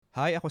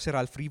Hi, ako si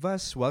Ralph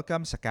Rivas.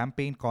 Welcome sa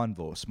Campaign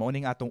Convos.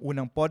 Mauning atong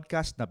unang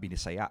podcast na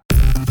binisaya.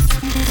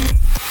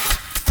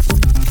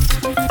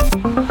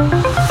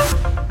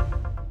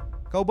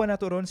 Kauban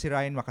nato ron si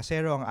Ryan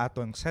Macasero, ang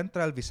atong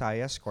Central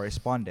Visayas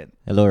correspondent.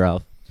 Hello,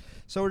 Ralph.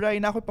 So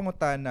Ryan, ako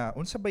pangutan na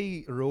unsa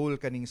bay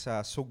role kaning sa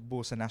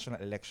Sugbo sa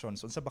national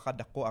elections? Unsa ba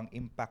kadako ang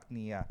impact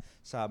niya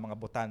sa mga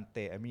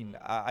botante?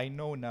 I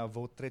know na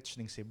vote rich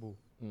ning Cebu.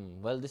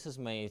 Well, this is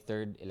my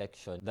third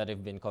election that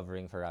I've been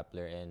covering for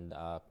Rappler, and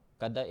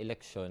kada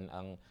election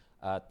ang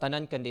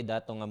tanan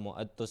kandidato nga mo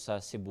adto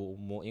sa Cebu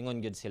mo ingon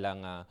gyud sila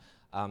nga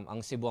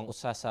ang Cebu ang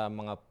usa sa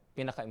mga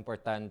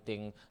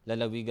pinaka-importanting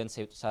lalawigan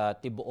sa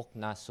tibuok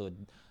nasod.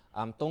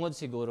 Tungod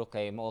siguro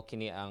kay mao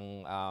kini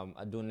ang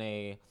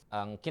adunay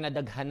ang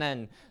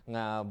kinadaghanan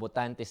nga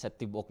botante sa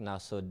tibuok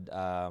nasod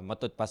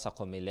matud pa sa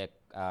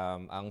COMELEC.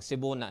 Ang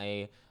Cebu na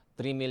ay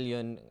 3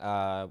 million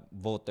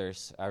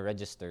voters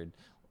registered.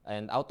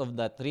 And out of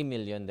that 3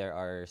 million, there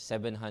are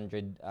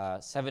 706,000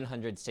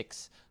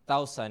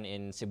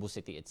 in Cebu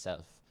City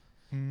itself.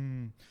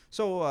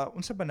 So,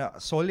 unsa ba na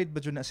solid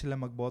ba jud na sila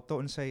magboto?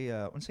 Unsay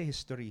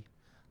history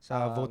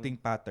sa voting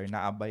pattern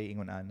na abay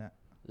ingon ana?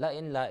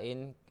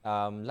 Lain-lain,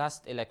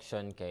 last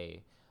election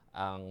kay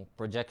ang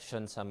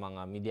projection sa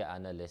mga media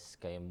analysts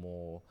kay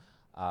mo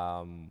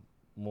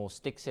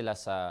stick sila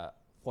sa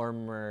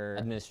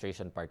former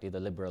administration party, the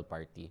Liberal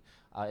Party.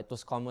 It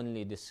was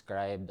commonly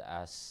described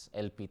as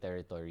LP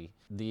territory.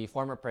 The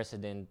former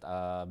president,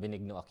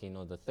 Benigno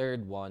Aquino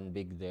III, won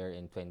big there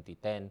in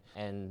 2010,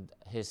 and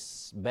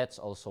his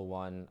bets also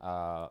won,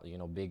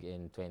 big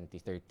in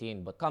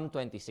 2013. But come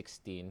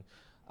 2016,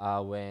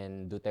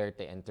 when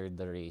Duterte entered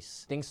the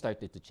race, things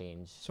started to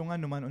change. So nga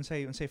naman,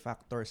 unsay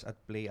factors at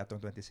play atong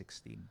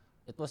 2016?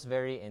 It was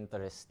very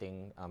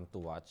interesting to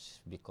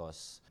watch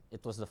because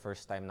it was the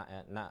first time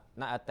na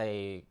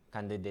atay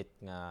candidate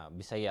nga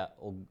Bisaya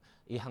ug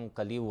ihang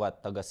kaliwat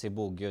taga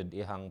Cebu gyud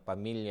ihang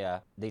pamilya,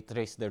 they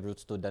trace their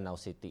roots to Danau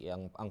City.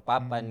 Ang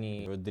papa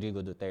ni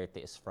Rodrigo Duterte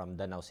is from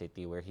Danau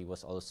City, where he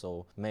was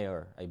also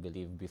mayor, I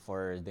believe,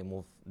 before they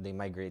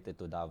migrated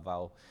to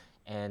Davao.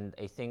 And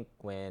I think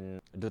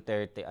when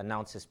Duterte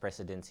announced his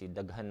presidency,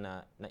 daghan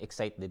na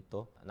excite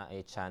dito na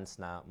ay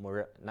chance na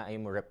ay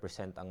mo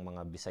represent ang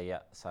mga Bisaya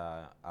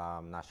sa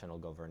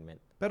national government.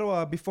 Pero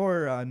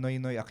before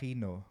Noynoy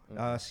Aquino,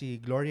 si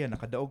Gloria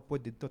nakadaog po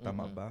dito,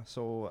 tama ba?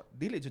 So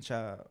dili jud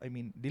siya,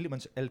 dili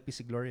man siya LP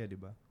si Gloria, di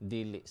ba?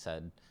 Dili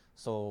sad.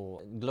 So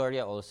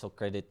Gloria also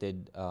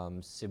credited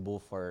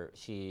Cebu for,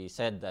 she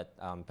said that,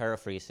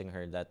 paraphrasing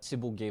her, that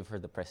Cebu gave her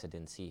the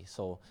presidency.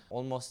 So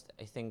almost,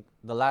 I think,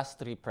 the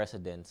last three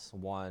presidents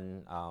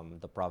won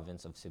the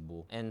province of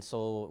Cebu. And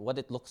so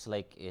what it looks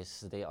like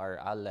is they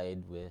are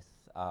allied with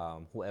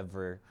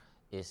whoever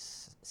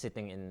is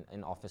sitting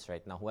in office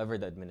right now, whoever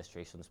the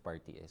administration's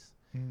party is.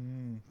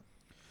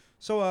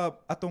 So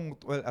atong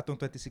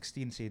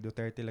 2016 si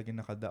Duterte lagi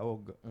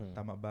nakadaog,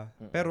 tama ba?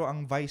 Pero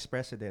ang vice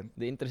president,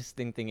 the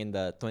interesting thing in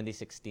the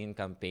 2016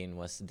 campaign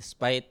was,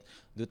 despite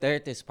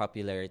Duterte's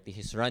popularity,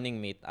 his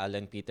running mate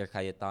Alan Peter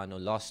Cayetano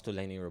lost to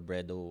Leni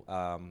Robredo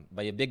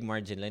by a big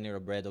margin. Leni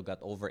Robredo got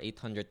over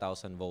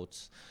 800,000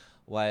 votes,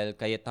 while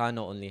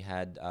Cayetano only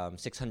had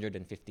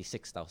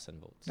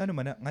 656,000 votes.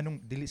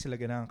 Nganong dili sila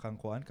ganahan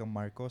kang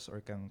Marcos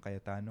or kang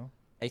Cayetano?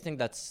 I think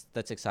that's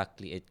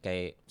exactly it.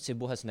 Kay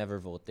Cebu has never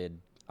voted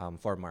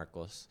for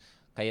Marcos.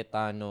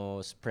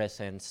 Cayetano's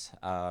presence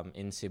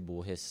in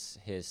Cebu, his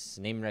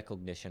name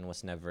recognition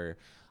was never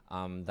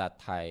that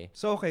high.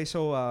 So okay,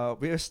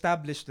 we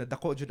established na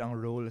dako jud ang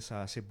role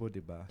sa Cebu, di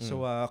ba?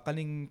 So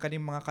kaning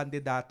mga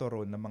kandidato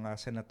ron na mga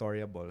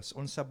senatoriables,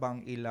 unsa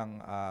bang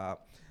ilang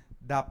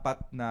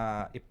dapat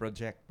na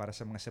i-project para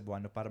sa mga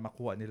Cebuano para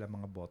makuha nila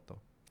mga boto?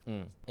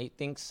 I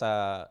think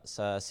sa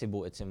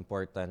Cebu, it's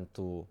important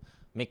to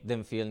make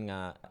them feel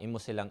nga imo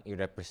silang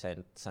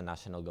i-represent sa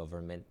national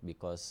government,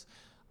 because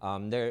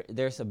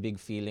there's a big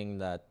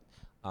feeling that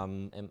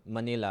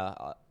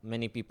Manila,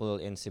 many people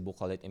in Cebu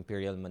call it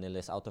Imperial Manila,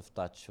 is out of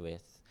touch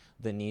with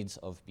the needs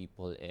of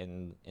people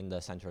in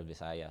the Central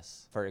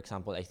Visayas. For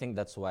example, I think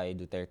that's why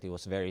Duterte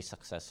was very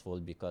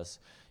successful, because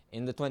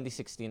in the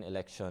 2016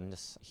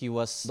 elections, he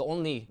was the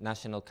only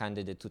national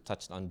candidate who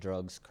touched on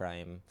drugs,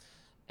 crime,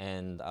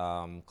 and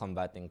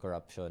combating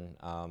corruption,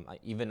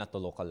 even at the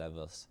local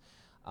levels.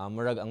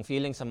 Murag ang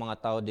feeling sa mga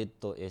tao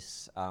dito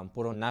is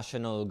puro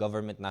national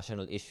government,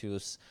 national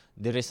issues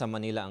diri sa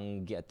Manila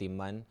ang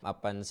giatiman,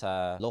 apan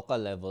sa local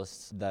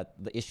levels that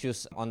the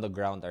issues on the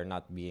ground are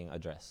not being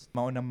addressed.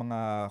 Mao nang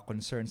mga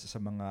concerns sa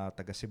mga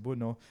taga Cebu,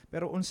 no?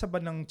 Pero unsa ba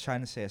ng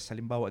chances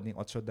halimbawa ning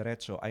Otso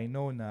Diretso? I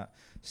know na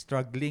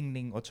struggling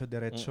ning Otso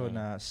Diretso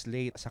na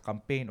slate sa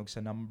campaign og sa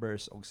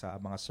numbers og sa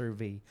mga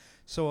survey.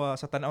 So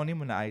sa tan-aw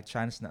nimo na ay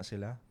chance na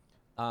sila?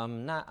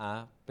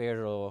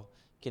 Pero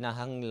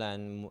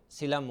kinahanglan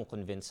sila mo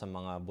convince sa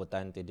mga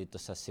botante dito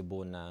sa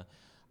Cebu na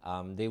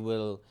they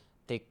will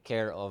take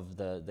care of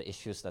the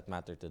issues that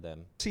matter to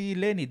them. Si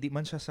Leni, di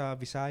man siya sa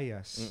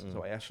Visayas.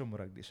 So I assume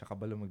murag di siya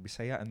kabalo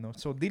magbisaya, no?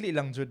 So dili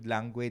lang jud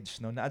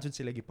language, no? Naa jud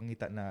sila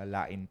gipangita na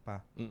lain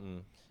pa.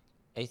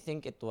 I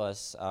think it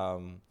was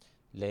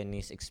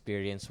Lenny's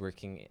experience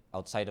working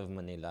outside of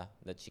Manila,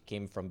 that she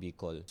came from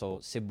Bicol. So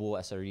Cebu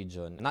as a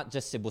region, not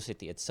just Cebu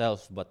City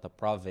itself, but the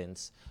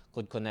province,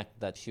 could connect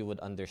that she would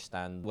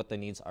understand what the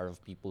needs are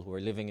of people who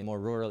are living in more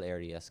rural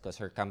areas, because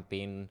her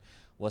campaign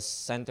was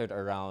centered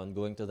around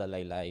going to the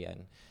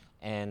Laylayan.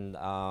 And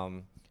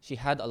she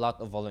had a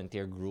lot of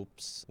volunteer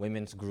groups,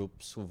 women's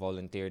groups who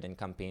volunteered and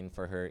campaigned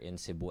for her in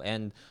Cebu.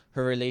 And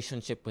her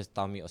relationship with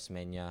Tommy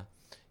Osmeña,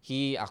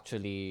 he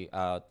actually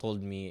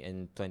told me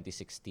in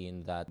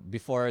 2016 that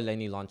before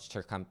Lenny launched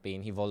her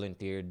campaign, he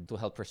volunteered to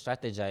help her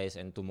strategize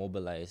and to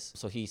mobilize.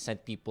 So he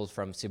sent people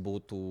from Cebu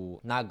to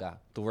Naga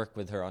to work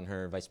with her on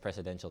her vice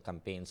presidential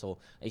campaign. So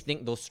I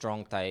think those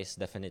strong ties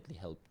definitely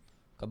helped.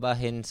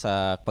 Kabahin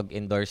sa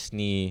pag-endorse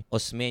ni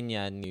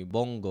Osmeña ni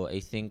Bongo,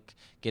 I think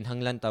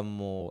kinahanglan ta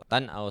mo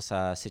tan-aw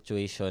sa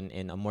situation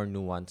in a more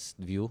nuanced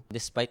view.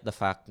 Despite the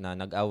fact na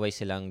nag-away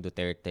silang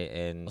Duterte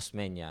and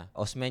Osmeña,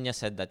 Osmeña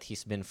said that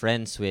he's been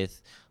friends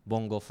with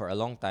Bongo for a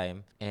long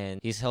time and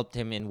he's helped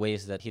him in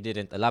ways that he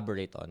didn't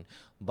elaborate on.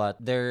 But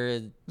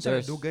there's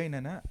Dugay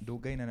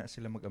na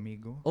sila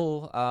mag-amigo.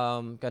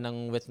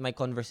 Kanang with my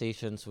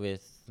conversations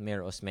with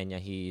Mayor Osmeña,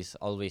 he's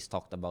always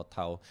talked about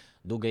how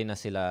dugay na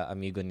sila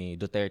amigo ni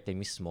Duterte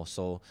mismo.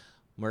 So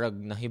murag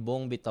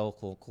nahibong bitaw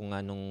ko kung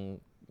anong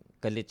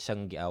kalit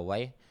siyang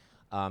giaway.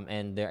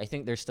 And I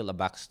think there's still a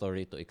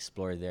backstory to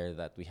explore there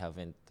that we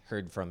haven't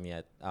heard from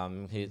yet.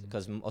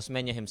 Because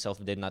Osmeña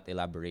himself did not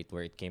elaborate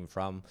where it came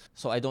from.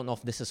 So I don't know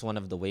if this is one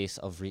of the ways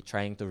of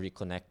trying to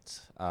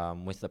reconnect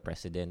with the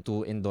president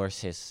to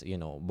endorse his,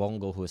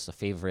 Bongo, who is a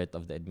favorite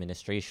of the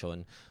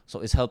administration. So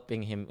is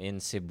helping him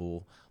in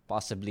Cebu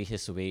possibly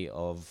his way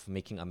of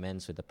making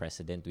amends with the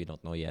president? We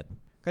don't know yet.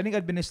 Kaning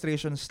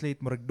administration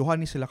slate, murag duha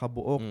ni sila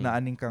kabuok na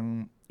aning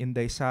kang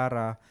Inday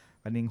Sara,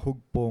 kaning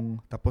hugpong,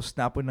 tapos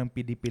napon ng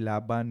PDP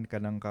laban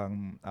kanang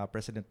kang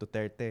President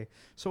Duterte.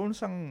 So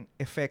unsang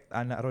effect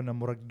ana aron na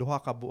murag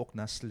duha ka buok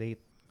na slate?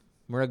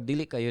 Murag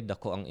dili kayo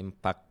dako ang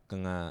impact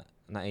nga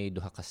naay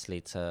duha ka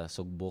slate sa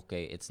Sugbo,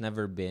 kay it's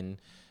never been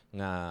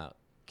nga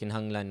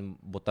kinahanglan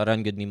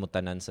butaran gud nimo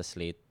tanan sa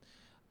slate.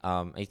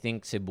 I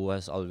think Cebu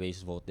has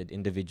always voted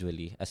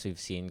individually, as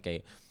we've seen,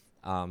 kay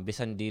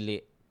bisan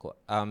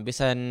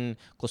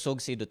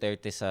kusog si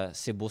Duterte sa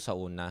Cebu sa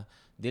una,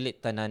 dili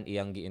tanan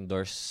iyang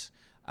gi-endorse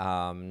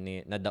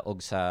ni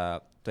nadaog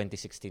sa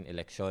 2016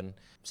 election.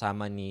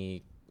 Sama ni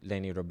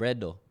Lenny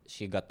Robredo,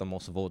 she got the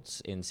most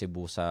votes in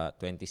Cebu sa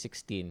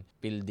 2016.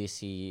 Pildi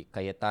si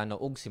Cayetano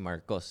ug si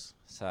Marcos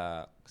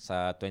sa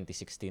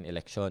 2016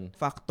 election.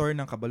 Factor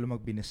ng kabalo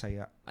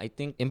magbinisaya. I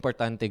think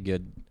importante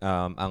gyud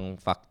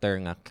ang factor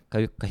nga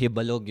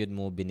kahibalo gyud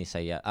mo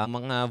binisaya.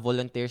 Ang mga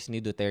volunteers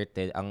ni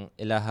Duterte, ang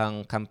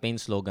ilahang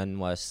campaign slogan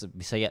was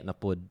Bisaya na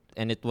pud.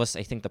 And it was,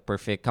 I think, the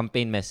perfect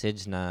campaign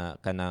message na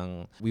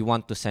kanang we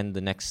want to send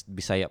the next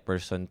Bisaya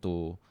person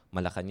to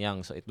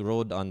Malacanang. So it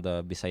rode on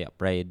the Bisaya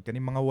pride. Kani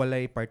mga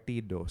walay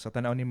partido, sa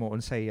tanaw nimo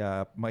unsay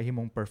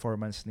mahimong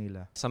performance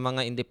nila? Sa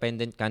mga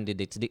independent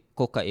candidates, di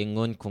ko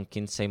kaingon kung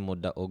kinsay mo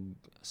daog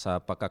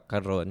sa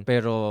pagkakaroon.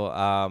 Pero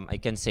I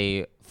can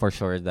say for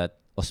sure that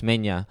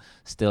Osmeña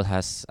still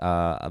has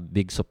a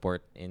big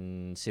support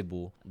in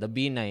Cebu. The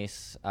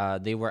Binays,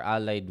 they were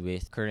allied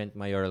with current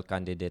mayoral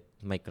candidate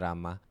Mike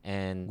Rama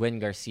and Gwen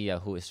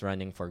Garcia, who is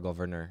running for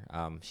governor.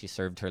 She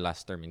served her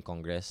last term in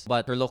Congress.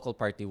 But her local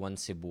party, One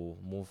Cebu,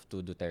 moved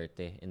to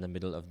Duterte in the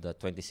middle of the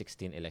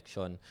 2016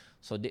 election.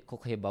 So di ko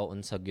kahibaw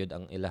sa gyud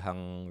ang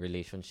ilahang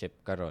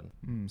relationship karon.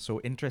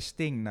 So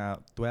interesting na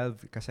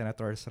 12 ka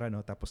senators ra,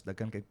 no, tapos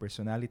daghan kay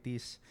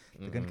personalities,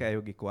 daghan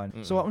kayo gikuan.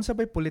 So unsa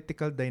bay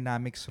political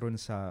dynamics ron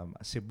sa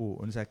Cebu?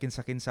 Unsa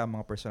kinsa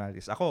mga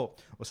personalities? Ako,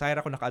 usay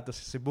ra ko nakaadto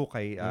sa Cebu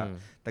kay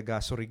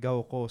taga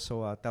Surigao ko.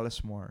 So tell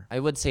us more.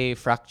 I would say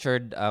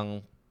fractured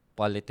ang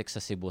politics sa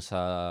Cebu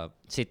sa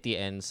city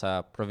and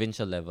sa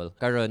provincial level.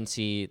 Karon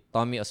si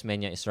Tommy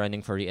Osmeña is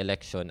running for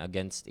re-election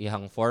against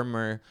ihang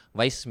former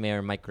Vice Mayor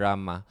Mike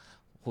Rama,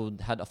 who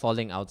had a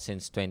falling out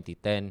since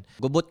 2010.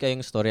 Gubot kayong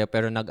storya,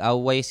 pero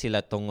nag-away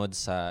sila tungod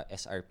sa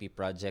SRP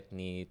project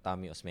ni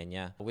Tommy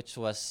Osmeña, which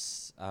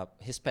was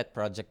his pet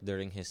project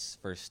during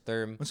his first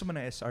term. Unsa man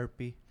ang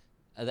SRP?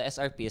 The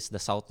SRP is the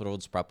South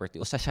Roads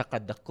property. Usa siya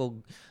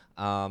kadakog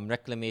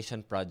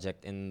reclamation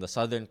project in the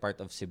southern part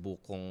of Cebu,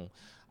 kung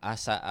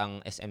asa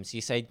ang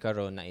SMC side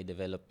karon na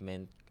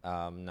i-development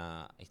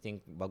na I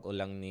think bago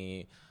lang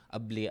ni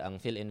Abli ang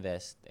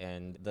PhilInvest,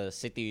 and the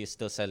city is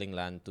still selling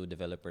land to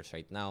developers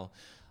right now.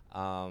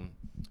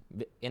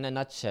 In a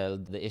nutshell,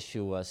 the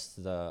issue was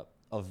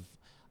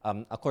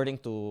according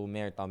to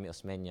Mayor Tommy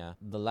Osmeña,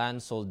 the land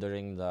sold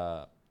during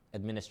the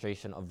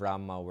administration of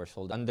Rama were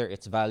sold under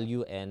its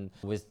value and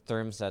with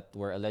terms that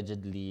were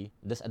allegedly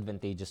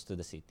disadvantageous to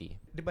the city.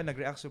 Di ba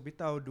nag-react so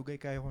bitaw, dugay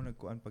kayo kung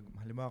nagkuan pag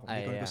halimbawa kung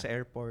ko sa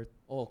airport.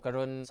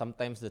 Karon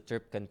sometimes the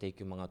trip can take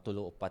you mga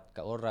 3-4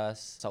 ka oras.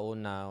 Sa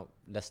una,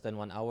 less than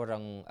 1 hour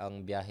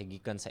ang biyahe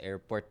gikan sa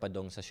airport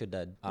padong sa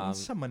syudad.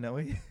 Unsa man na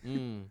oy.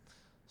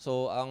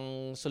 So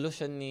ang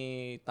solution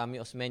ni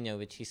Tommy Osmeña,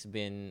 which he's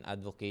been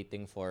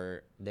advocating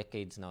for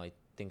decades now, I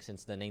think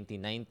since the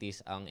 1990s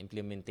ang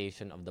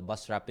implementation of the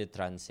bus rapid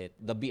transit,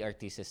 the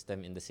BRT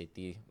system in the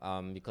city,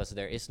 because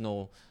there is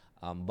no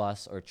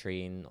bus or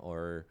train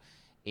or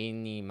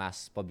any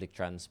mass public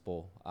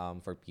transpo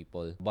for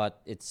people.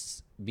 But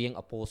it's being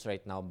opposed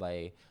right now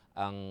by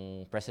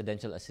ang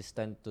presidential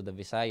assistant to the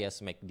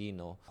Visayas, Mike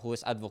Dino, who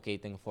is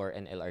advocating for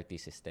an LRT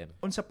system.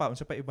 Unsa pa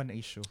iba na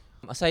issue?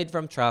 Aside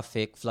from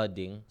traffic,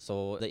 flooding,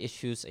 so the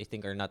issues I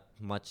think are not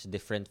much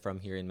different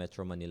from here in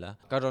Metro Manila.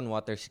 Karon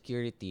water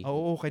security.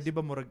 Oo, kay di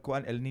ba murag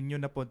kuan El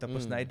Nino na po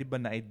tapos na di ba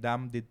na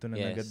dam dito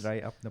na Yes. naga-dry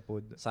up na po.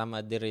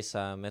 Sama diri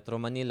sa Metro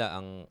Manila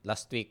ang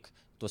last week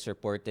it was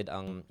reported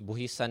ang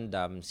Buhisan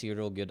Dam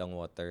zero gyud ang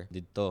water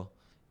didto.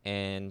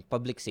 And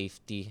public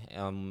safety,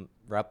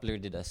 Rappler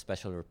did a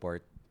special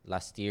report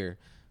last year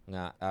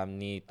nga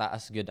ni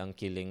taas gyud ang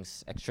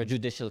killings,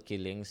 extrajudicial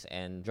killings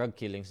and drug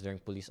killings during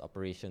police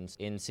operations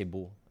in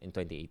Cebu in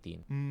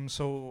 2018.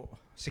 So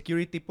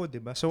security po, di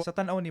ba? So sa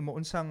tan-aw nimo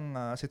unsang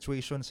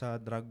situation sa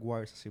drug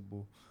war sa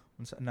Cebu?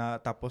 Unsa na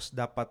tapos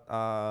dapat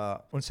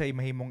unsay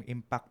mahimong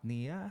impact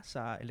niya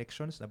sa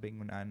elections na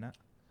ingon ana?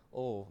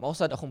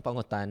 Mausad akong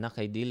pangutana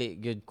kay dili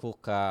gyud ko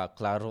ka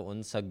klaro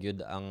unsa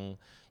gyud ang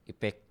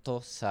epekto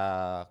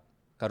sa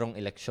karong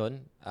eleksyon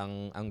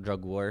ang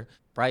drug war.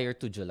 Prior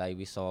to July,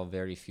 we saw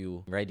very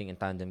few riding in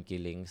tandem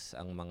killings,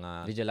 ang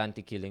mga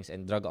vigilante killings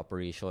and drug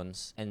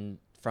operations.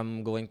 And from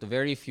going to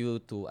very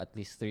few to at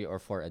least 3 or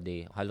 4 a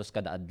day, halos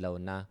kada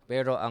adlaw na.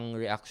 Pero ang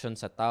reaction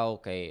sa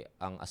tao kay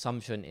ang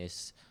assumption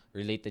is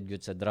related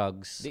gyud sa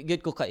drugs. Di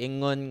gyud ko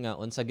kaingon nga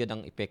unsa gyud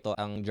ang epekto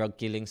ang drug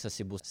killing sa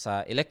Cebu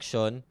sa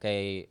election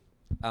kay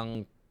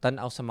ang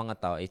tan-aw sa mga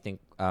tao. I think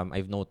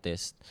I've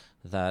noticed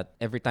that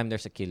every time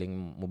there's a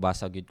killing,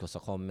 mubasa gyud ko sa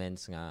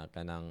comments nga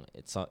kanang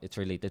it's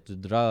related to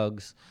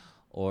drugs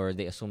or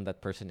they assume that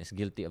person is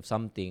guilty of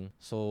something.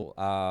 So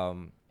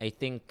I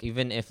think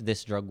even if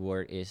this drug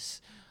war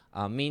is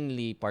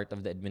mainly part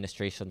of the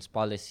administration's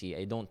policy,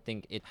 I don't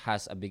think it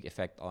has a big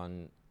effect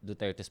on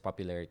Duterte's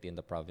popularity in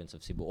the province of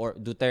Cebu or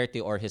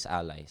Duterte or his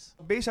allies.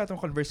 Based sa atong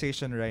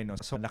conversation right no,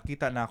 so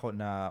nakita na ako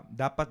na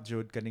dapat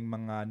jud kaning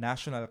mga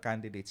national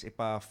candidates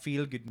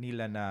ipa-feel good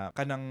nila na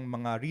kanang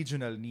mga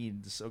regional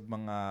needs o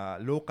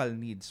mga local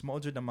needs mo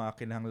jud ang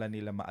mga kinahanglan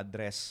nila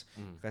ma-address.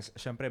 Kasi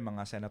syempre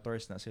mga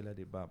senators na sila,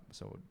 di ba?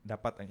 So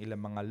dapat ang ilang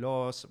mga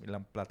laws,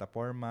 ilang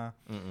plataforma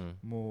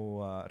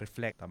mo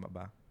reflect, tama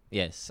ba?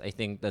 Yes, I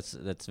think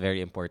that's very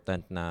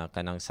important na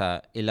kanang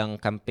sa ilang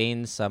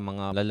campaign sa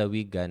mga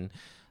lalawigan,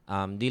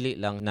 dili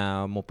lang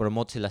na mo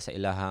promote sila sa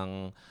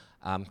ilahang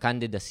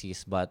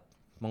candidacies, but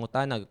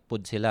mangutana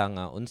pud sila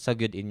nga unsa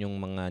gyud inyong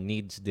mga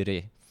needs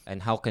dire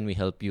and how can we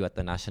help you at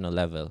the national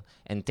level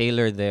and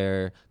tailor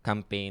their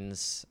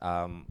campaigns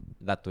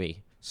that way.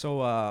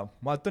 So,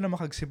 maadto na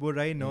makag Cebu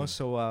Ray, no?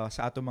 So,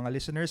 sa atong mga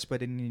listeners,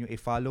 pwede ninyo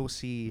i-follow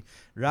si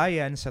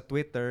Ryan sa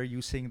Twitter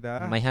using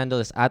the... My handle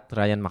is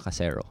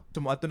 @RyanMacasero. So,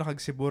 maadto na kag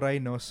Cebu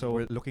Ray, no? So,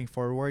 we're looking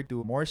forward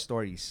to more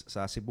stories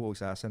sa Cebu o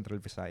sa Central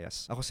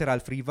Visayas. Ako si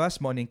Ralph Rivas,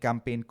 Morning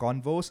Campaign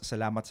Convos.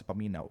 Salamat sa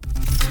paminaw.